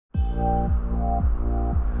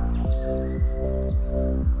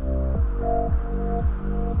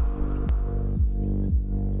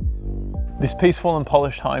This peaceful and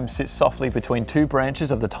polished home sits softly between two branches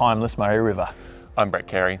of the timeless Murray River. I'm Brett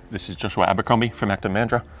Carey. This is Joshua Abercrombie from ACTON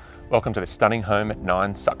Mandurah. Welcome to this stunning home at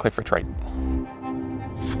 9 Sutcliffe Retreat.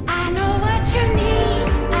 I know what you need,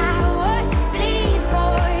 I would bleed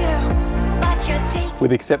for you, but you take...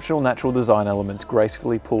 With exceptional natural design elements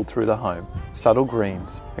gracefully pulled through the home, subtle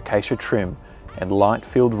greens, acacia trim, and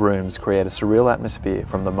light-filled rooms create a surreal atmosphere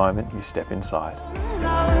from the moment you step inside.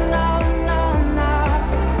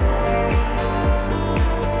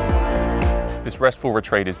 This restful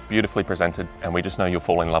retreat is beautifully presented, and we just know you'll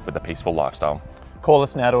fall in love with the peaceful lifestyle. Call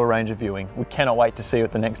us now to arrange a viewing. We cannot wait to see you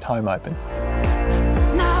at the next home open.